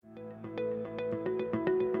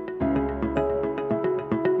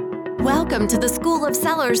Welcome to the School of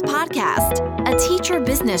Sellers podcast, a teacher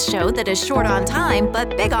business show that is short on time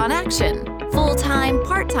but big on action. Full-time,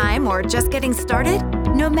 part-time, or just getting started?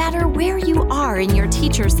 No matter where you are in your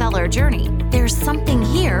teacher-seller journey, there's something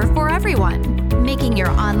here for everyone, making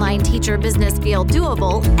your online teacher business feel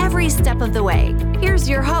doable every step of the way. Here's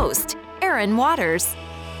your host, Erin Waters.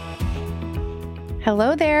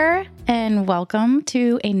 Hello there, and welcome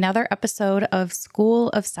to another episode of School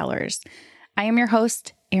of Sellers. I am your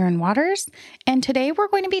host, Erin Waters, and today we're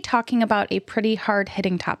going to be talking about a pretty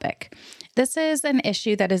hard-hitting topic. This is an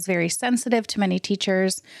issue that is very sensitive to many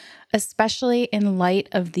teachers, especially in light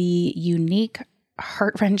of the unique,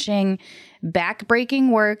 heart-wrenching,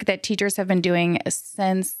 back-breaking work that teachers have been doing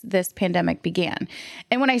since this pandemic began.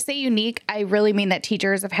 And when I say unique, I really mean that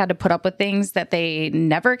teachers have had to put up with things that they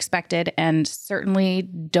never expected and certainly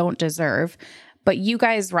don't deserve. But you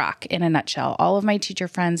guys rock in a nutshell. All of my teacher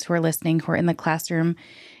friends who are listening, who are in the classroom,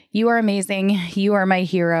 you are amazing. You are my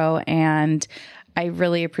hero. And I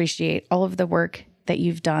really appreciate all of the work that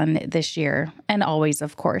you've done this year and always,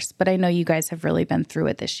 of course. But I know you guys have really been through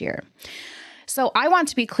it this year. So I want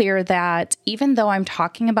to be clear that even though I'm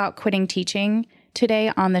talking about quitting teaching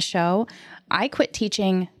today on the show, I quit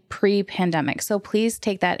teaching pre-pandemic. So please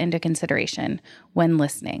take that into consideration when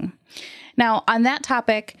listening. Now, on that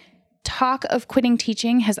topic, talk of quitting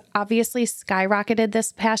teaching has obviously skyrocketed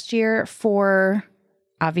this past year for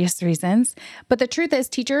obvious reasons. But the truth is,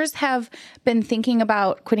 teachers have been thinking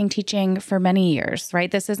about quitting teaching for many years, right?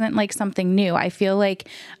 This isn't like something new. I feel like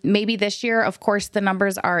maybe this year, of course, the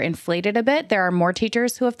numbers are inflated a bit. There are more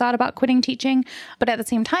teachers who have thought about quitting teaching, but at the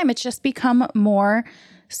same time, it's just become more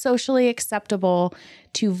socially acceptable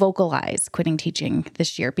to vocalize quitting teaching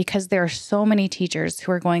this year because there are so many teachers who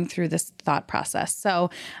are going through this thought process. So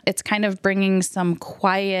it's kind of bringing some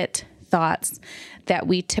quiet thoughts that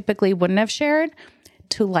we typically wouldn't have shared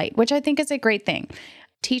to light, which I think is a great thing.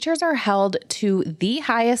 Teachers are held to the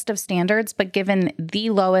highest of standards, but given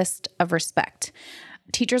the lowest of respect.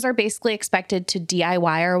 Teachers are basically expected to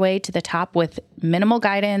DIY our way to the top with minimal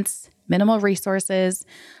guidance, minimal resources,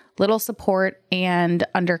 little support, and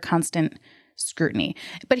under constant scrutiny.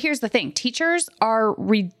 But here's the thing. Teachers are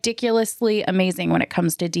ridiculously amazing when it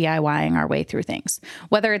comes to DIYing our way through things.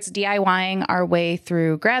 Whether it's DIYing our way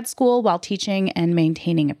through grad school while teaching and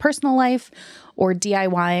maintaining a personal life, or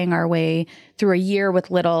DIYing our way through a year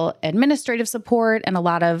with little administrative support and a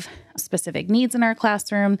lot of specific needs in our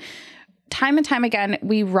classroom, time and time again,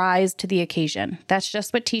 we rise to the occasion. That's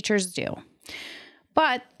just what teachers do.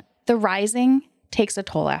 But the rising takes a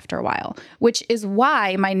toll after a while, which is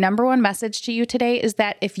why my number one message to you today is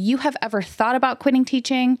that if you have ever thought about quitting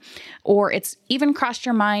teaching, or it's even crossed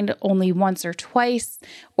your mind only once or twice,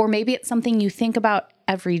 or maybe it's something you think about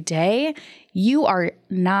every day, you are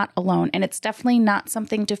not alone. And it's definitely not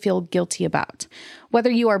something to feel guilty about.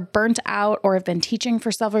 Whether you are burnt out or have been teaching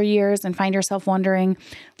for several years and find yourself wondering,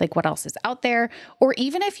 like, what else is out there? Or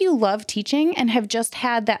even if you love teaching and have just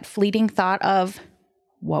had that fleeting thought of,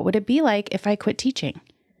 what would it be like if I quit teaching?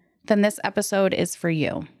 Then this episode is for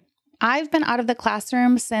you. I've been out of the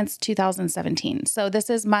classroom since 2017. So this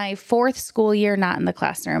is my fourth school year not in the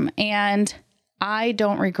classroom, and I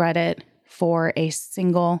don't regret it for a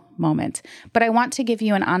single moment. But I want to give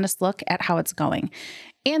you an honest look at how it's going.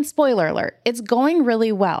 And spoiler alert, it's going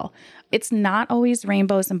really well. It's not always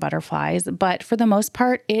rainbows and butterflies, but for the most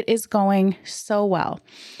part, it is going so well.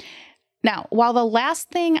 Now, while the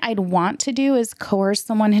last thing I'd want to do is coerce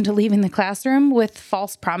someone into leaving the classroom with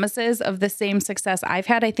false promises of the same success I've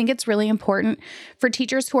had, I think it's really important for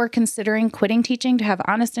teachers who are considering quitting teaching to have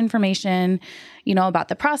honest information, about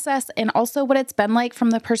the process and also what it's been like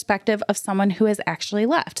from the perspective of someone who has actually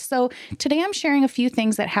left. So today I'm sharing a few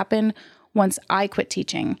things that happened once I quit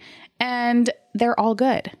teaching, and they're all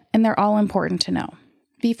good and they're all important to know.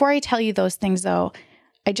 Before I tell you those things though,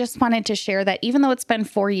 I just wanted to share that even though it's been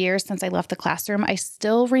 4 years since I left the classroom, I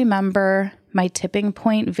still remember my tipping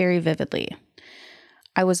point very vividly.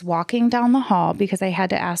 I was walking down the hall because I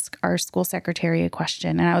had to ask our school secretary a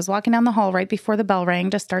question. And I was walking down the hall right before the bell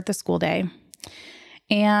rang to start the school day.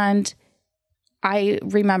 And I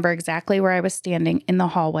remember exactly where I was standing in the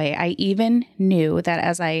hallway. I even knew that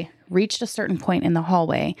as I reached a certain point in the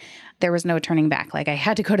hallway, there was no turning back. Like I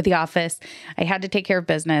had to go to the office, I had to take care of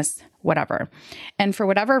business, whatever. And for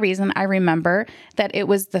whatever reason, I remember that it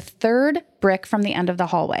was the third brick from the end of the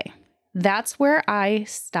hallway. That's where I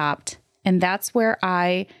stopped. And that's where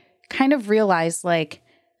I kind of realized, like,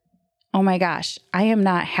 oh my gosh, I am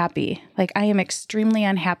not happy. Like, I am extremely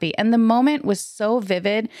unhappy. And the moment was so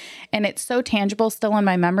vivid and it's so tangible still in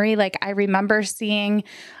my memory. Like, I remember seeing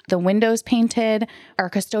the windows painted. Our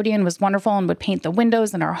custodian was wonderful and would paint the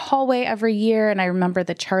windows in our hallway every year. And I remember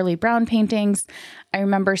the Charlie Brown paintings. I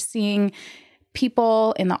remember seeing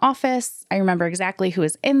people in the office. I remember exactly who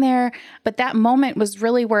was in there. But that moment was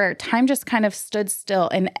really where time just kind of stood still,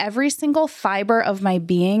 and every single fiber of my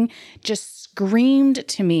being just screamed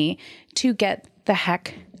to me to get the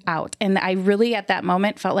heck out. And I really at that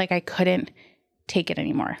moment felt like I couldn't take it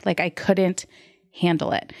anymore. Like I couldn't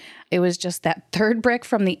handle it. It was just that third brick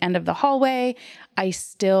from the end of the hallway. I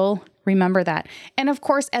still remember that. And of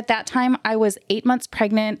course, at that time, I was 8 months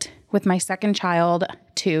pregnant with my second child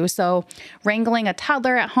too. So wrangling a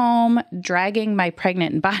toddler at home, dragging my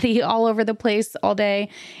pregnant body all over the place all day,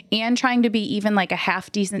 and trying to be even like a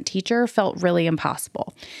half decent teacher felt really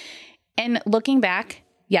impossible. And looking back,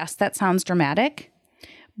 yes, that sounds dramatic,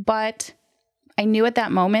 but I knew at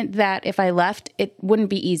that moment that if I left, it wouldn't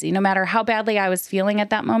be easy. No matter how badly I was feeling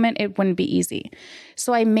at that moment, it wouldn't be easy.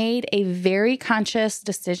 So I made a very conscious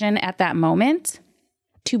decision at that moment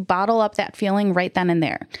to bottle up that feeling right then and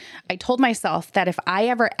there. I told myself that if I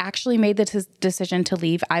ever actually made the decision to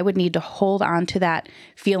leave, I would need to hold on to that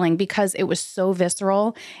feeling because it was so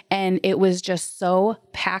visceral and it was just so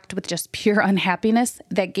packed with just pure unhappiness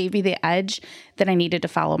that gave me the edge that I needed to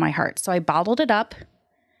follow my heart. So I bottled it up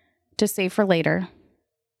to save for later,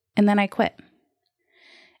 and then I quit.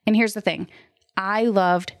 And here's the thing. I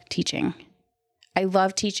loved teaching. I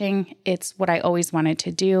love teaching. It's what I always wanted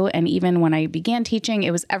to do. And even when I began teaching,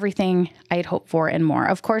 it was everything I had hoped for and more.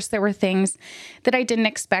 Of course, there were things that I didn't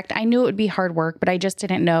expect. I knew it would be hard work, but I just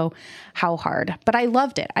didn't know how hard. But I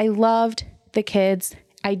loved it. I loved the kids.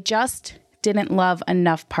 I just didn't love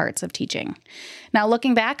enough parts of teaching. Now,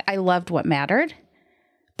 looking back, I loved what mattered,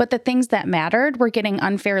 but the things that mattered were getting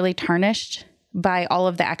unfairly tarnished by all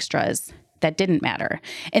of the extras that didn't matter.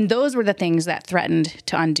 And those were the things that threatened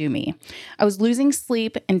to undo me. I was losing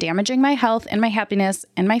sleep and damaging my health and my happiness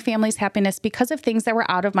and my family's happiness because of things that were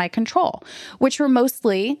out of my control, which were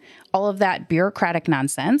mostly all of that bureaucratic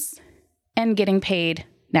nonsense and getting paid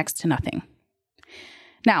next to nothing.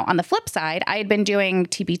 Now, on the flip side, I had been doing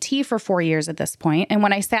TBT for 4 years at this point, and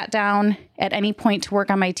when I sat down at any point to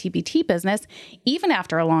work on my TBT business, even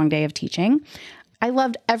after a long day of teaching, I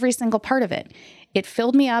loved every single part of it. It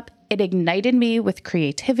filled me up, it ignited me with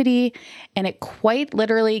creativity, and it quite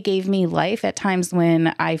literally gave me life at times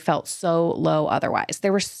when I felt so low otherwise.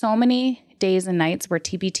 There were so many days and nights where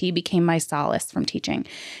TBT became my solace from teaching,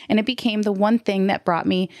 and it became the one thing that brought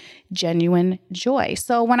me genuine joy.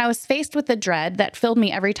 So when I was faced with the dread that filled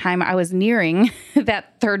me every time I was nearing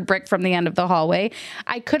that third brick from the end of the hallway,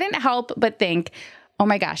 I couldn't help but think, oh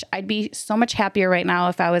my gosh, I'd be so much happier right now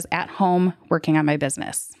if I was at home working on my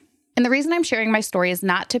business. And the reason I'm sharing my story is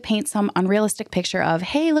not to paint some unrealistic picture of,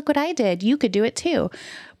 hey, look what I did, you could do it too.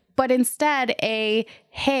 But instead,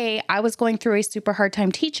 hey, I was going through a super hard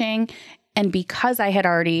time teaching, and because I had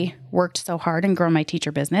already worked so hard and grown my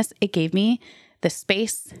teacher business, it gave me the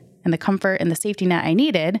space and the comfort and the safety net I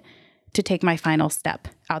needed to take my final step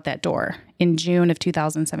out that door in June of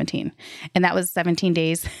 2017. And that was 17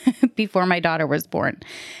 days before my daughter was born.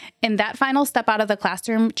 And that final step out of the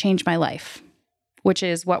classroom changed my life, which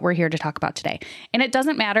is what we're here to talk about today. And it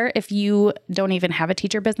doesn't matter if you don't even have a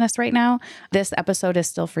teacher business right now, this episode is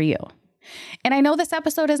still for you. And I know this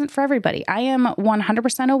episode isn't for everybody. I am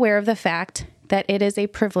 100% aware of the fact that it is a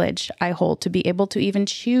privilege I hold to be able to even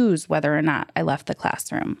choose whether or not I left the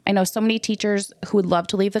classroom. I know so many teachers who would love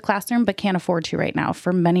to leave the classroom but can't afford to right now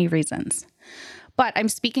for many reasons. But I'm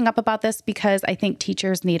speaking up about this because I think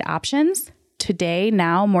teachers need options today,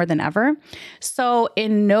 now more than ever. So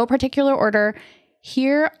in no particular order,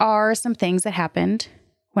 here are some things that happened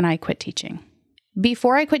when I quit teaching.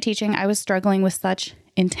 Before I quit teaching, I was struggling with such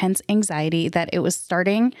intense anxiety that it was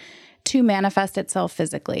starting to manifest itself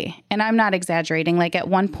physically. And I'm not exaggerating. Like at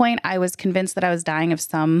one point, I was convinced that I was dying of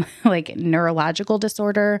some like neurological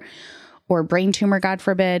disorder or brain tumor, God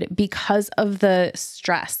forbid, because of the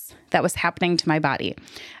stress that was happening to my body.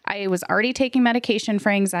 I was already taking medication for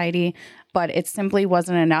anxiety, but it simply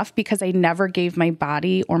wasn't enough because I never gave my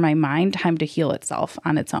body or my mind time to heal itself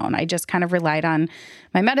on its own. I just kind of relied on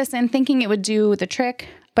my medicine, thinking it would do the trick,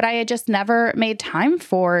 but I had just never made time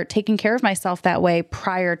for taking care of myself that way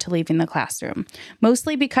prior to leaving the classroom,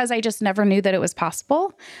 mostly because I just never knew that it was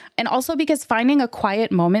possible. And also because finding a quiet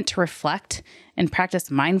moment to reflect and practice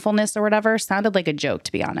mindfulness or whatever sounded like a joke,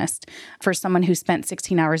 to be honest, for someone who spent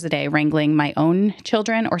 16 hours a day day wrangling my own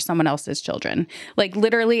children or someone else's children. Like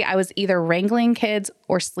literally, I was either wrangling kids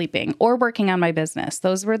or sleeping or working on my business.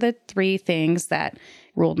 Those were the three things that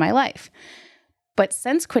ruled my life. But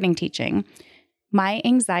since quitting teaching, my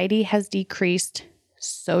anxiety has decreased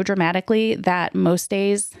so dramatically that most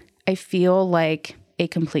days I feel like a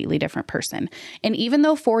completely different person. And even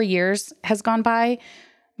though 4 years has gone by,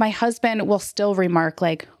 my husband will still remark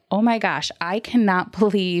like, oh my gosh, I cannot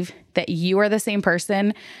believe that you are the same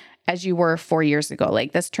person as you were 4 years ago.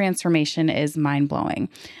 Like this transformation is mind-blowing.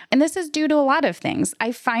 And this is due to a lot of things.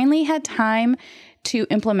 I finally had time to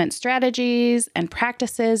implement strategies and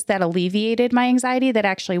practices that alleviated my anxiety that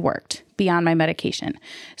actually worked beyond my medication.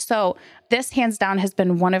 So this hands down has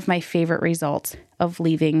been one of my favorite results of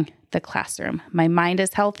leaving the classroom. My mind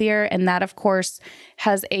is healthier, and that of course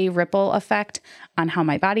has a ripple effect on how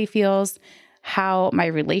my body feels, how my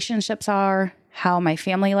relationships are, how my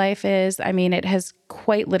family life is. I mean, it has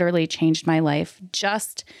quite literally changed my life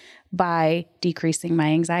just by decreasing my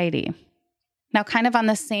anxiety. Now, kind of on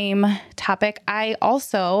the same topic, I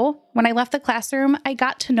also, when I left the classroom, I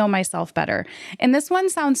got to know myself better. And this one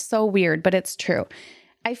sounds so weird, but it's true.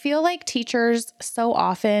 I feel like teachers so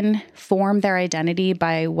often form their identity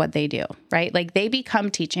by what they do, right? Like they become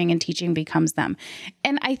teaching and teaching becomes them.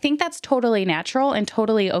 And I think that's totally natural and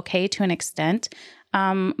totally okay to an extent.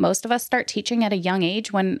 Most of us start teaching at a young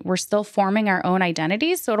age when we're still forming our own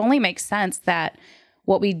identities. So it only makes sense that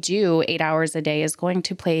what we do 8 hours a day is going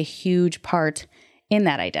to play a huge part in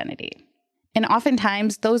that identity. And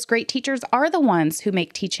oftentimes, those great teachers are the ones who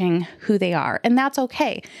make teaching who they are, and that's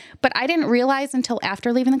okay. But I didn't realize until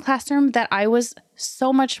after leaving the classroom that I was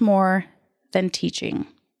so much more than teaching.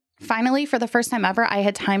 Finally, for the first time ever, I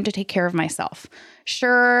had time to take care of myself.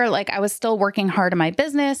 Sure, like I was still working hard in my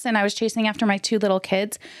business and I was chasing after my 2 little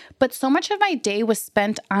kids, but so much of my day was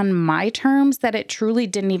spent on my terms that it truly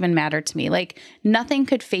didn't even matter to me. Like nothing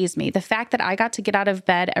could faze me. The fact that I got to get out of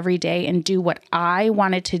bed every day and do what I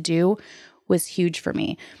wanted to do was huge for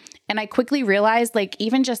me. And I quickly realized, like,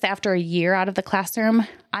 even just after a year out of the classroom,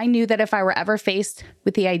 I knew that if I were ever faced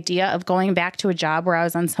with the idea of going back to a job where I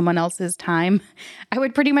was on someone else's time, I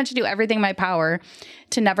would pretty much do everything in my power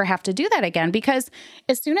to never have to do that again. Because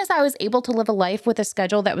as soon as I was able to live a life with a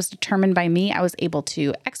schedule that was determined by me, I was able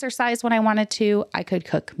to exercise when I wanted to. I could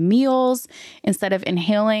cook meals instead of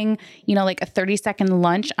inhaling, like a 30-second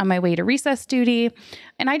lunch on my way to recess duty.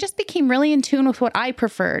 And I just became really in tune with what I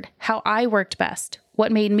preferred, how I worked best,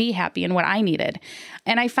 what made me happy and what I needed.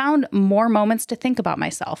 And I found more moments to think about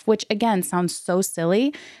myself, which again sounds so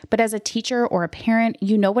silly, but as a teacher or a parent,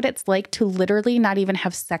 you know what it's like to literally not even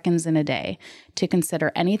have seconds in a day to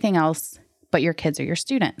consider anything else but your kids or your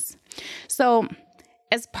students. So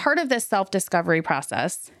as part of this self-discovery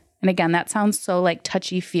process, and again, that sounds so like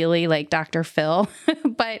touchy-feely, like Dr. Phil,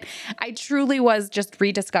 but I truly was just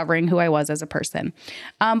rediscovering who I was as a person.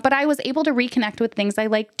 But I was able to reconnect with things I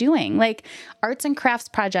like doing, like arts and crafts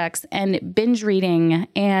projects and binge reading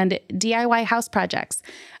and DIY house projects.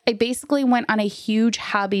 I basically went on a huge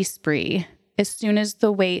hobby spree as soon as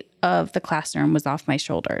the weight of the classroom was off my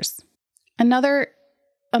shoulders. Another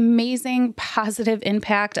amazing positive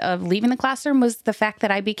impact of leaving the classroom was the fact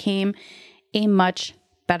that I became a much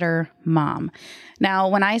better mom. Now,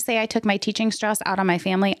 when I say I took my teaching stress out on my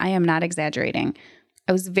family, I am not exaggerating.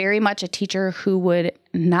 I was very much a teacher who would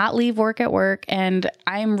not leave work at work, and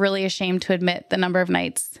I'm really ashamed to admit the number of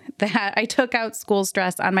nights that I took out school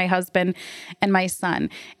stress on my husband and my son.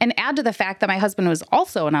 And add to the fact that my husband was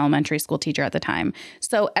also an elementary school teacher at the time.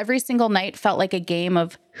 So every single night felt like a game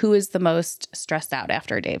of who is the most stressed out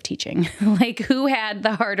after a day of teaching, like who had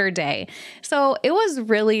the harder day. So it was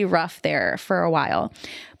really rough there for a while.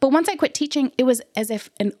 But once I quit teaching, it was as if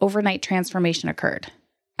an overnight transformation occurred.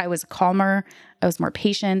 I was calmer. I was more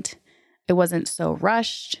patient. I wasn't so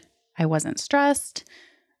rushed. I wasn't stressed.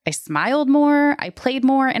 I smiled more. I played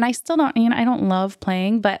more. And I still don't, I don't love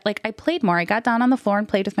playing, but like I played more. I got down on the floor and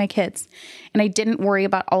played with my kids. And I didn't worry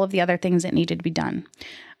about all of the other things that needed to be done.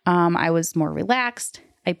 I was more relaxed.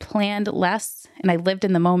 I planned less and I lived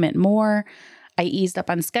in the moment more. I eased up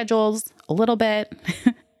on schedules a little bit.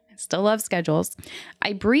 I still love schedules.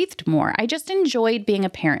 I breathed more. I just enjoyed being a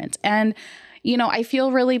parent. And I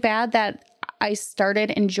feel really bad that I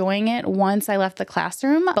started enjoying it once I left the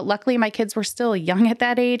classroom, but luckily my kids were still young at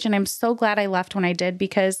that age. And I'm so glad I left when I did,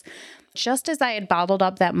 because just as I had bottled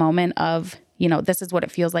up that moment of, this is what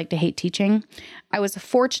it feels like to hate teaching, I was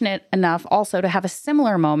fortunate enough also to have a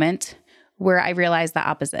similar moment where I realized the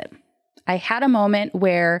opposite. I had a moment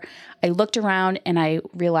where I looked around and I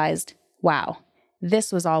realized, wow,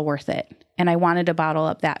 this was all worth it. And I wanted to bottle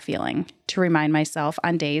up that feeling to remind myself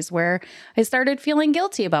on days where I started feeling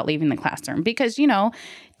guilty about leaving the classroom because,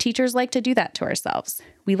 teachers like to do that to ourselves.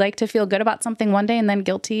 We like to feel good about something one day and then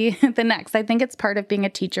guilty the next. I think it's part of being a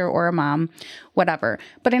teacher or a mom, whatever.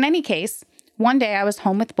 But in any case, one day I was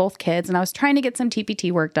home with both kids and I was trying to get some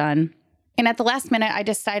TPT work done. And at the last minute, I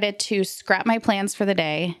decided to scrap my plans for the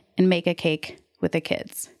day and make a cake with the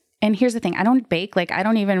kids. And here's the thing, I don't bake, I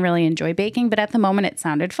don't even really enjoy baking, but at the moment it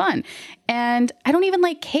sounded fun. And I don't even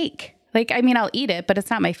like cake. I'll eat it, but it's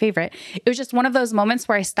not my favorite. It was just one of those moments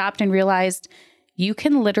where I stopped and realized you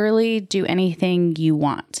can literally do anything you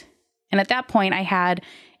want. And at that point, I had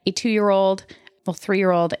a 2-year-old,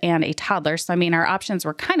 3-year-old, and a toddler. So, our options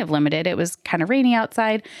were kind of limited. It was kind of rainy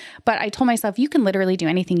outside, but I told myself, you can literally do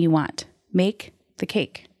anything you want. Make the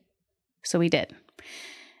cake. So we did.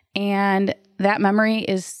 And that memory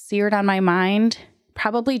is seared on my mind,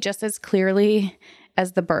 probably just as clearly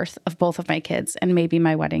as the birth of both of my kids and maybe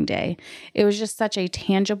my wedding day. It was just such a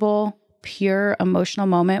tangible, pure, emotional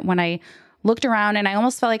moment when I looked around and I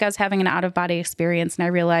almost felt like I was having an out-of-body experience. And I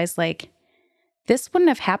realized this wouldn't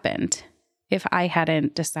have happened if I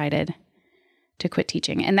hadn't decided to quit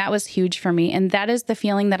teaching. And that was huge for me. And that is the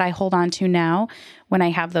feeling that I hold on to now when I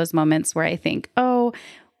have those moments where I think, oh,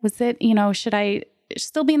 was it, should I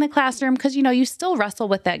still be in the classroom? Because, you still wrestle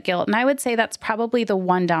with that guilt. And I would say that's probably the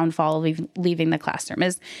one downfall of leaving the classroom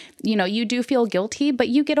is, you do feel guilty, but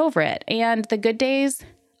you get over it. And the good days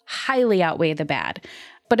highly outweigh the bad.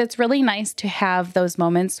 But it's really nice to have those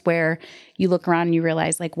moments where you look around and you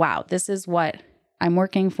realize wow, this is what I'm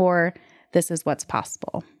working for. This is what's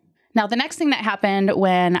possible. Now, the next thing that happened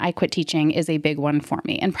when I quit teaching is a big one for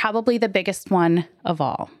me and probably the biggest one of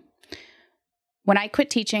all. When I quit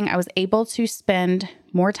teaching, I was able to spend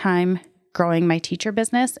more time growing my teacher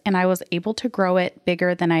business, and I was able to grow it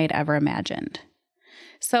bigger than I had ever imagined.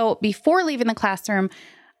 So before leaving the classroom,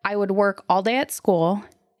 I would work all day at school,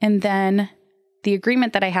 and then the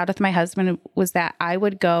agreement that I had with my husband was that I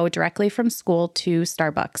would go directly from school to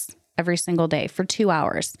Starbucks every single day for 2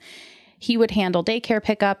 hours. He would handle daycare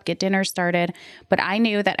pickup, get dinner started, but I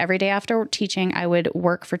knew that every day after teaching, I would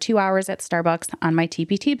work for 2 hours at Starbucks on my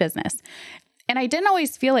TPT business. And I didn't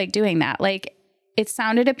always feel like doing that. It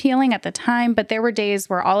sounded appealing at the time, but there were days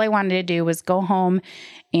where all I wanted to do was go home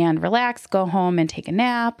and relax, go home and take a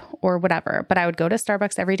nap or whatever. But I would go to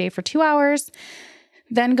Starbucks every day for 2 hours,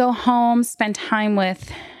 then go home, spend time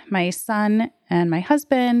with my son and my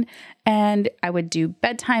husband, and I would do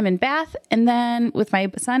bedtime and bath and then with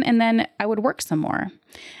my son, and then I would work some more.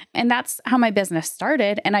 And that's how my business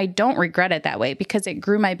started. And I don't regret it that way because it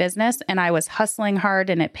grew my business and I was hustling hard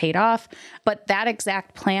and it paid off. But that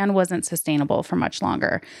exact plan wasn't sustainable for much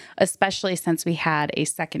longer, especially since we had a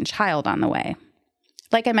second child on the way.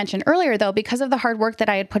 Like I mentioned earlier, though, because of the hard work that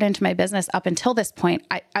I had put into my business up until this point,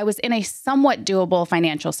 I was in a somewhat doable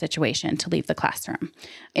financial situation to leave the classroom.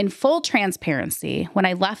 In full transparency, when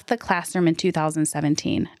I left the classroom in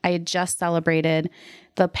 2017, I had just celebrated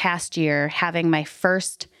the past year having my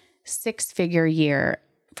first 6-figure year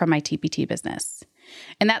from my TPT business.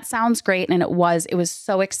 And that sounds great. And it was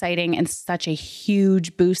so exciting and such a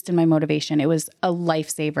huge boost in my motivation. It was a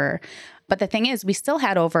lifesaver. But the thing is, we still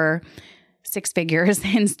had over 6 figures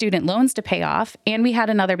in student loans to pay off, and we had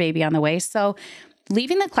another baby on the way. So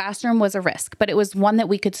leaving the classroom was a risk, but it was one that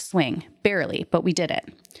we could swing, barely, but we did it.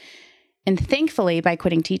 And thankfully, by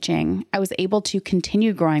quitting teaching, I was able to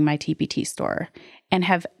continue growing my TPT store and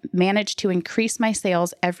have managed to increase my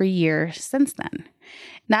sales every year since then.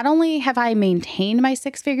 Not only have I maintained my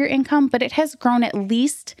 6-figure income, but it has grown at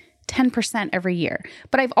least 10% every year.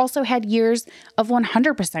 But I've also had years of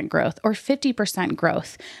 100% growth or 50%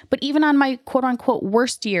 growth. But even on my quote unquote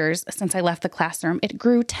worst years since I left the classroom, it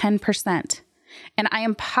grew 10%. And I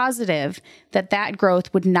am positive that that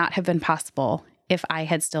growth would not have been possible if I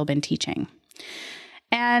had still been teaching.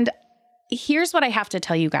 And here's what I have to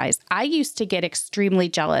tell you guys. I used to get extremely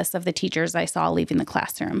jealous of the teachers I saw leaving the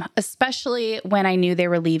classroom, especially when I knew they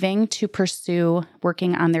were leaving to pursue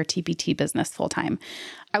working on their TPT business full-time.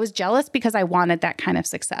 I was jealous because I wanted that kind of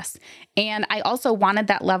success. And I also wanted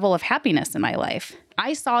that level of happiness in my life.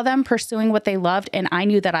 I saw them pursuing what they loved, and I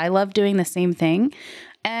knew that I loved doing the same thing.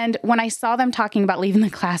 And when I saw them talking about leaving the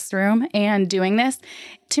classroom and doing this,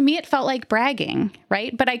 to me, it felt like bragging,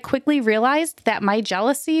 right? But I quickly realized that my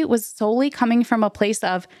jealousy was solely coming from a place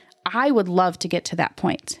of, I would love to get to that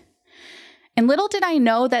point. And little did I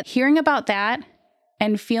know that hearing about that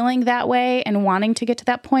and feeling that way and wanting to get to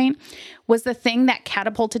that point was the thing that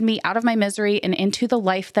catapulted me out of my misery and into the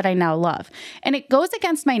life that I now love. And it goes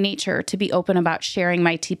against my nature to be open about sharing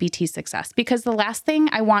my TPT success, because the last thing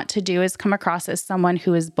I want to do is come across as someone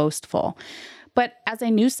who is boastful. But as a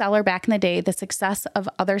new seller back in the day, the success of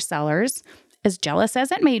other sellers, as jealous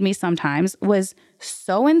as it made me sometimes, was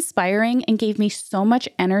so inspiring and gave me so much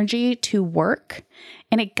energy to work,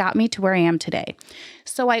 and it got me to where I am today.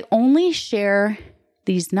 So I only share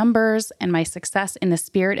these numbers and my success in the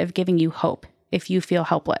spirit of giving you hope if you feel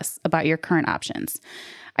helpless about your current options.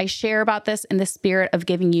 I share about this in the spirit of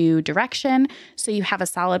giving you direction so you have a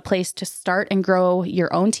solid place to start and grow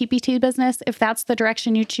your own TPT business if that's the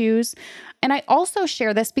direction you choose. And I also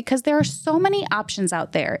share this because there are so many options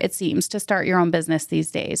out there, it seems, to start your own business these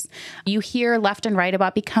days. You hear left and right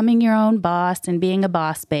about becoming your own boss and being a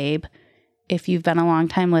boss babe. If you've been a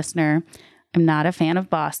longtime listener, I'm not a fan of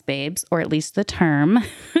boss babes, or at least the term.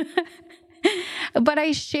 But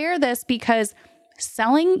I share this because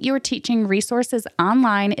selling your teaching resources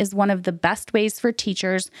online is one of the best ways for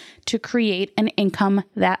teachers to create an income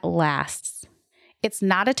that lasts. It's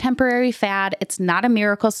not a temporary fad. It's not a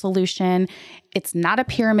miracle solution. It's not a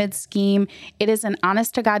pyramid scheme. It is an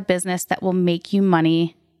honest-to-God business that will make you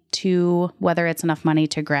money, to whether it's enough money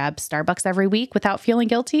to grab Starbucks every week without feeling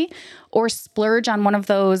guilty, or splurge on one of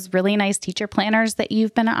those really nice teacher planners that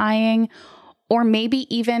you've been eyeing, or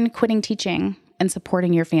maybe even quitting teaching and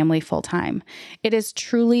supporting your family full time. It is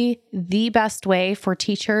truly the best way for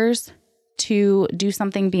teachers to do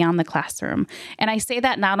something beyond the classroom. And I say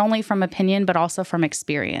that not only from opinion, but also from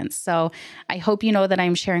experience. So I hope you know that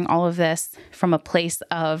I'm sharing all of this from a place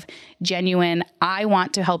of genuine, I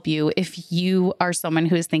want to help you if you are someone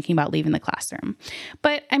who is thinking about leaving the classroom.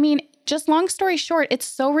 But I mean, just long story short, it's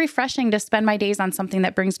so refreshing to spend my days on something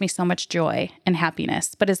that brings me so much joy and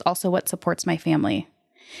happiness, but is also what supports my family.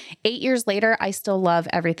 8 years later, I still love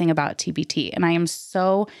everything about TPT, and I am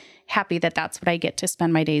so happy that that's what I get to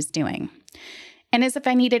spend my days doing. And as if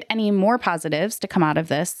I needed any more positives to come out of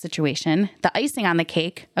this situation, the icing on the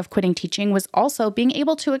cake of quitting teaching was also being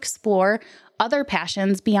able to explore other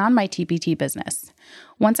passions beyond my TPT business.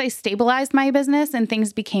 Once I stabilized my business and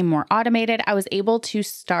things became more automated, I was able to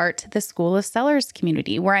start the School of Sellers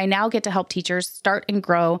community, where I now get to help teachers start and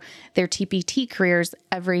grow their TPT careers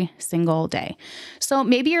every single day. So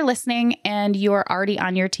maybe you're listening and you're already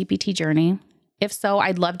on your TPT journey. If so,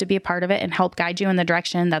 I'd love to be a part of it and help guide you in the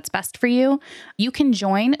direction that's best for you. You can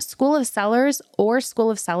join School of Sellers or School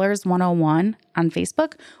of Sellers 101 on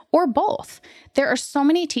Facebook, or both. There are so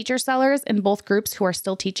many teacher sellers in both groups who are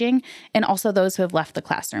still teaching, and also those who have left the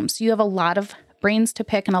classroom. So you have a lot of brains to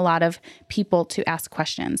pick and a lot of people to ask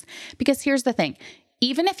questions. Because here's the thing.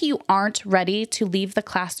 Even if you aren't ready to leave the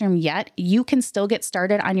classroom yet, you can still get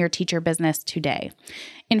started on your teacher business today.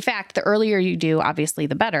 In fact, the earlier you do, obviously,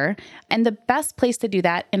 the better. And the best place to do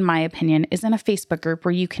that, in my opinion, is in a Facebook group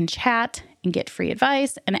where you can chat and get free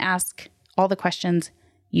advice and ask all the questions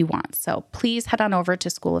you want. So please head on over to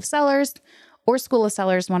School of Sellers or School of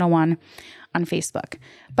Sellers 101 on Facebook.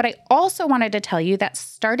 But I also wanted to tell you that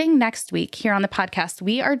starting next week here on the podcast,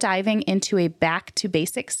 we are diving into a Back to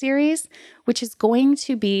Basics series, which is going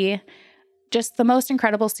to be just the most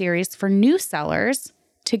incredible series for new sellers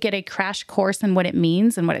to get a crash course in what it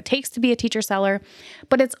means and what it takes to be a teacher seller.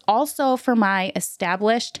 But it's also for my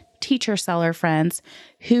established teacher seller friends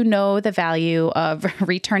who know the value of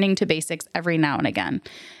returning to basics every now and again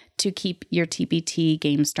to keep your TPT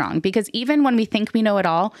game strong. Because even when we think we know it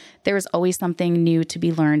all, there is always something new to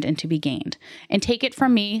be learned and to be gained. And take it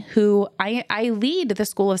from me, who I lead the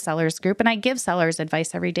School of Sellers group and I give sellers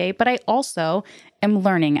advice every day, but I also am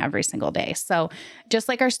learning every single day. So just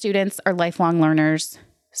like our students are lifelong learners,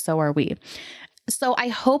 so are we. So I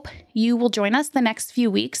hope you will join us the next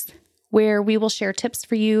few weeks, where we will share tips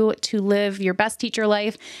for you to live your best teacher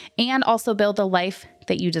life and also build the life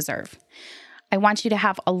that you deserve. I want you to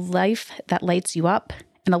have a life that lights you up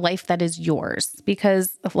and a life that is yours,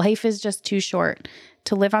 because life is just too short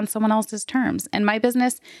to live on someone else's terms. And my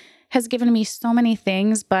business has given me so many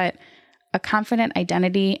things, but a confident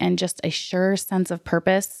identity and just a sure sense of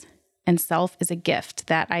purpose and self is a gift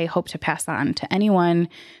that I hope to pass on to anyone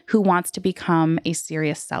who wants to become a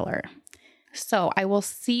serious seller. So I will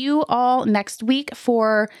see you all next week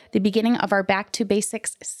for the beginning of our Back to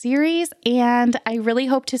Basics series. And I really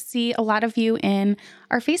hope to see a lot of you in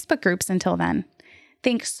our Facebook groups until then.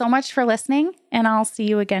 Thanks so much for listening, and I'll see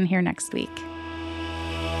you again here next week.